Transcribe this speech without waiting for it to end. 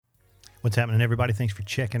What's happening, everybody? Thanks for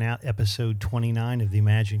checking out episode 29 of the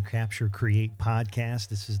Imagine, Capture, Create podcast.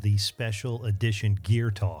 This is the special edition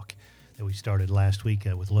Gear Talk that we started last week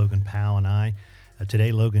with Logan Powell and I.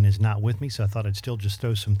 Today, Logan is not with me, so I thought I'd still just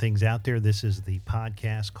throw some things out there. This is the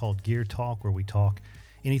podcast called Gear Talk, where we talk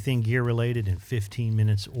anything gear related in 15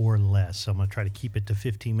 minutes or less. So I'm going to try to keep it to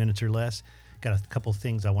 15 minutes or less. Got a couple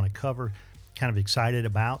things I want to cover, kind of excited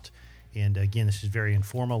about. And again, this is very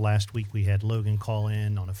informal. Last week we had Logan call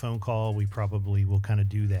in on a phone call. We probably will kind of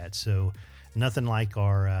do that. So nothing like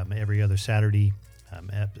our every other Saturday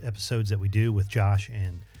episodes that we do with Josh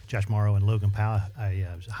Morrow and Logan Powell. I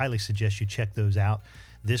highly suggest you check those out.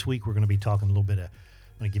 This week we're going to be talking a little bit of,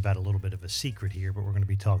 I'm going to give out a little bit of a secret here, but we're going to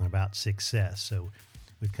be talking about success. So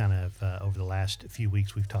we've kind of, over the last few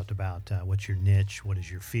weeks, we've talked about what's your niche, what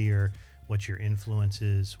is your fear, what's your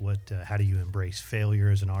influences, how do you embrace failure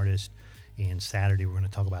as an artist. And Saturday, we're going to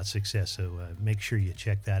talk about success. So make sure you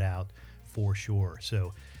check that out for sure.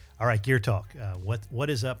 So, all right, Gear Talk. What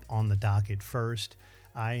is up on the docket first?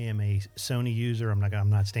 I am a Sony user. I'm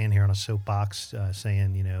not standing here on a soapbox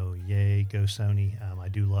saying, yay, go Sony. I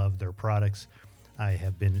do love their products. I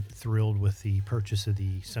have been thrilled with the purchase of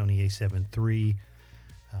the Sony a7 III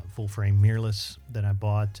full frame mirrorless that I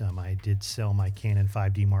bought. I did sell my Canon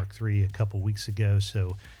 5D Mark III a couple weeks ago.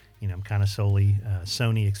 So, I'm kind of solely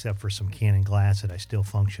Sony, except for some Canon glass that I still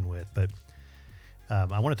function with. But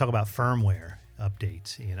I want to talk about firmware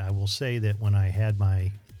updates. And I will say that when I had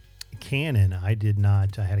my Canon, I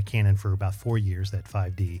had a Canon for about 4 years, that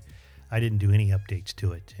 5D. I didn't do any updates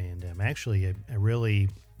to it. And actually, I really,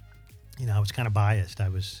 I was kind of biased.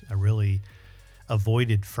 I really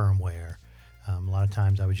avoided firmware. A lot of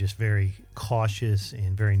times I was just very cautious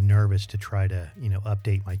and very nervous to try to,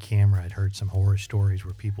 update my camera. I'd heard some horror stories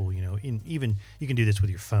where people, even you can do this with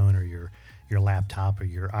your phone or your laptop or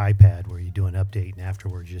your iPad, where you do an update and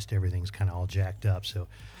afterwards just everything's kind of all jacked up. So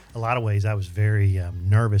a lot of ways I was very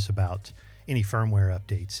nervous about any firmware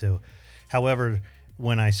updates. So, however,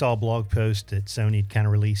 when I saw a blog post that Sony had kind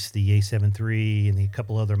of released the a7 III and a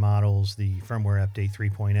couple other models, the firmware update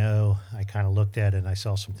 3.0, I kind of looked at it and I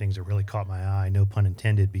saw some things that really caught my eye, no pun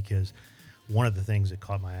intended, because one of the things that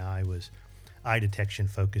caught my eye was eye detection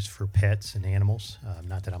focus for pets and animals.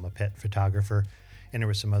 Not that I'm a pet photographer. And there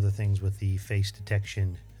were some other things with the face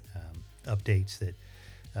detection updates that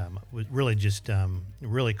really just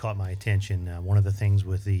really caught my attention. One of the things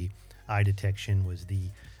with the eye detection was the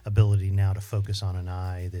ability now to focus on an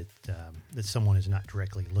eye that someone is not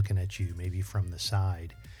directly looking at you, maybe from the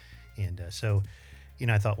side. And so,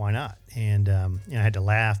 I thought, why not? And I had to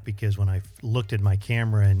laugh because when I looked at my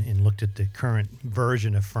camera and looked at the current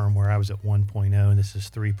version of firmware, I was at 1.0 and this is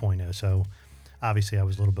 3.0. So obviously I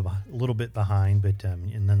was a little bit behind, but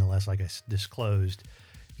and nonetheless, like I disclosed,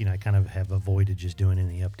 I kind of have avoided just doing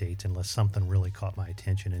any updates unless something really caught my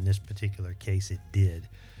attention. In this particular case, it did.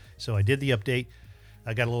 So I did the update.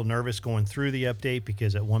 I got a little nervous going through the update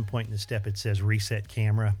because at one point in the step it says reset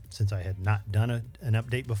camera, since I had not done an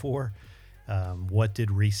update before. What did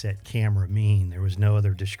reset camera mean? There was no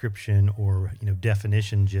other description or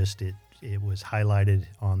definition, just it was highlighted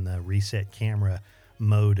on the reset camera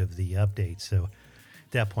mode of the update. So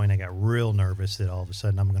at that point I got real nervous that all of a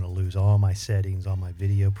sudden I'm going to lose all my settings, all my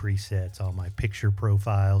video presets, all my picture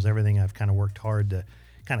profiles, everything I've kind of worked hard to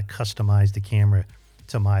kind of customize the camera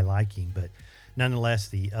to my liking. But nonetheless,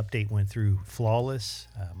 the update went through flawless.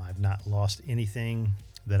 I've not lost anything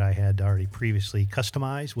that I had already previously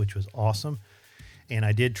customized, which was awesome. And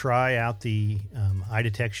I did try out the eye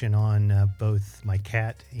detection on both my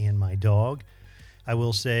cat and my dog. I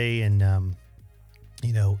will say, and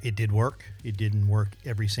it did work. It didn't work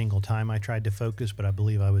every single time I tried to focus, but I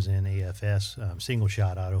believe I was in AFS, single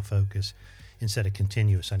shot autofocus instead of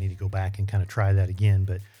continuous. I need to go back and kind of try that again,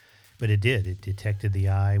 but it did. It detected the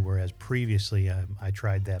eye, whereas previously I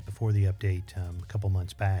tried that before the update a couple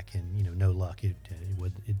months back, and no luck.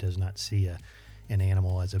 It does not see an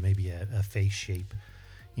animal as maybe a face shape,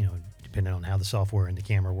 depending on how the software and the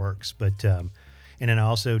camera works. But and then I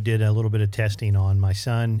also did a little bit of testing on my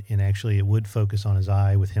son, and actually it would focus on his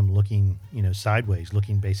eye with him looking sideways,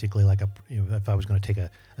 looking basically like if I was going to take a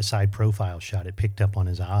side profile shot, it picked up on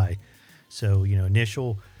his eye. So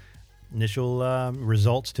initial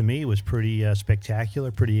results to me was pretty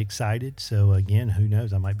spectacular, pretty excited. So again, who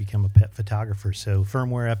knows, I might become a pet photographer. So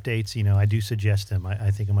firmware updates, I do suggest them.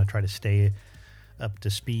 I think I'm going to try to stay up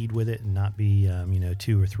to speed with it and not be,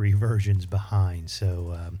 2 or 3 versions behind.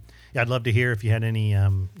 So I'd love to hear if you had any,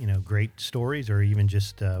 great stories, or even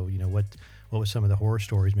just, what was some of the horror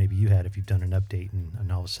stories maybe you had if you've done an update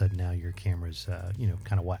and all of a sudden now your camera's,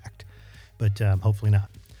 kind of whacked. But hopefully not.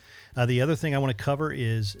 The other thing I want to cover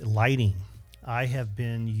is lighting. I have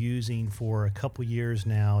been using for a couple years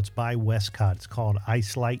now. It's by Westcott. It's called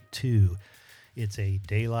Ice Light 2. It's a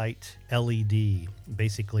daylight LED.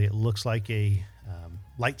 Basically, it looks like a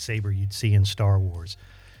lightsaber you'd see in Star Wars.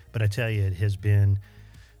 But I tell you, it has been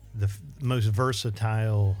the most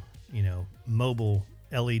versatile, mobile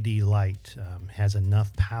LED light. Has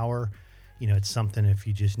enough power. It's something if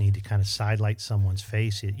you just need to kind of sidelight someone's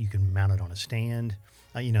face, you can mount it on a stand.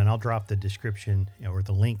 And I'll drop the description or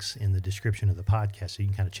the links in the description of the podcast so you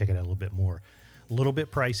can kind of check it out a little bit more. A little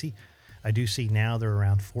bit pricey. I do see now they're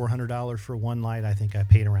around $400 for one light. I think I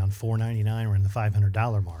paid around $499 or in the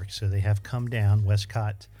 $500 mark. So they have come down.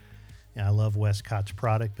 Westcott, I love Westcott's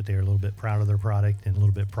product, but they're a little bit proud of their product and a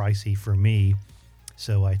little bit pricey for me.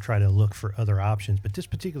 So I try to look for other options. But this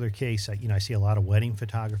particular case, I see a lot of wedding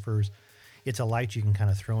photographers. It's a light you can kind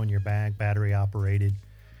of throw in your bag, battery operated,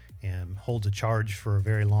 and holds a charge for a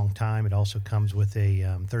very long time. It also comes with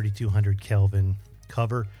a 3200 Kelvin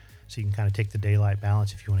cover, so you can kind of take the daylight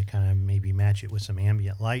balance if you want to kind of maybe match it with some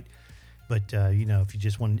ambient light. But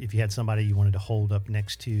if you had somebody you wanted to hold up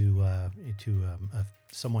next to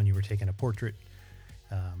someone you were taking a portrait,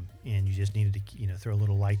 and you just needed to throw a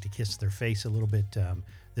little light to kiss their face a little bit,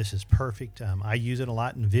 this is perfect. I use it a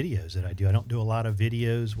lot in videos that I do. I don't do a lot of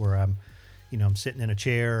videos where I'm sitting in a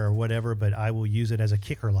chair or whatever, but I will use it as a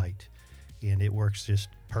kicker light, and it works just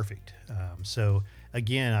perfect. So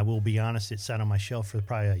again, I will be honest, it sat on my shelf for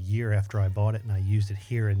probably a year after I bought it, and I used it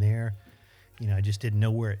here and there. I just didn't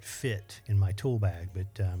know where it fit in my tool bag,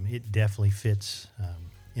 but it definitely fits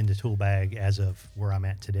in the tool bag as of where I'm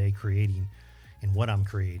at today creating and what I'm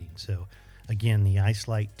creating. So again, the Ice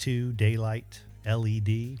Light 2 Daylight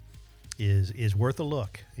LED is worth a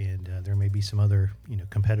look, and there may be some other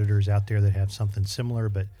competitors out there that have something similar,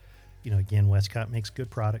 but again, Westcott makes good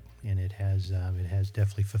product, and it has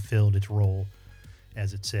definitely fulfilled its role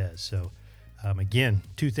as it says. So again,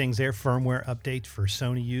 two things there: firmware updates for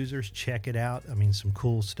Sony users. Check it out. I mean, some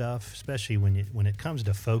cool stuff, especially when it comes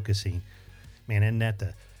to focusing. Man, isn't that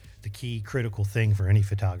the key critical thing for any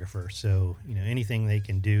photographer? So anything they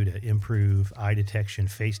can do to improve eye detection,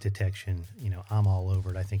 face detection, I'm all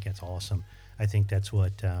over it. I think that's awesome. I think that's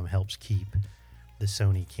what helps keep the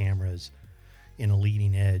Sony cameras in a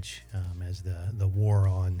leading edge as the war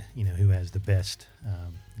on who has the best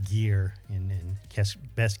gear and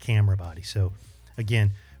best camera body. So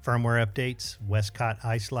again, firmware updates: Westcott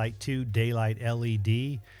Ice Light 2 Daylight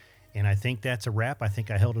LED. And I think that's a wrap. I think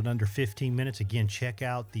I held it under 15 minutes. Again, check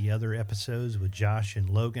out the other episodes with Josh and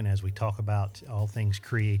Logan as we talk about all things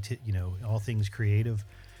creative, all things creative,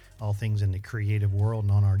 all things in the creative world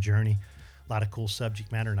and on our journey. A lot of cool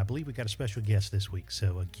subject matter. And I believe we got a special guest this week.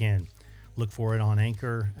 So again, look for it on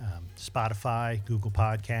Anchor, Spotify, Google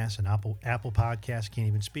Podcasts, and Apple Podcasts. Can't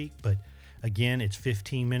even speak. But again, it's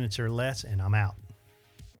 15 minutes or less, and I'm out.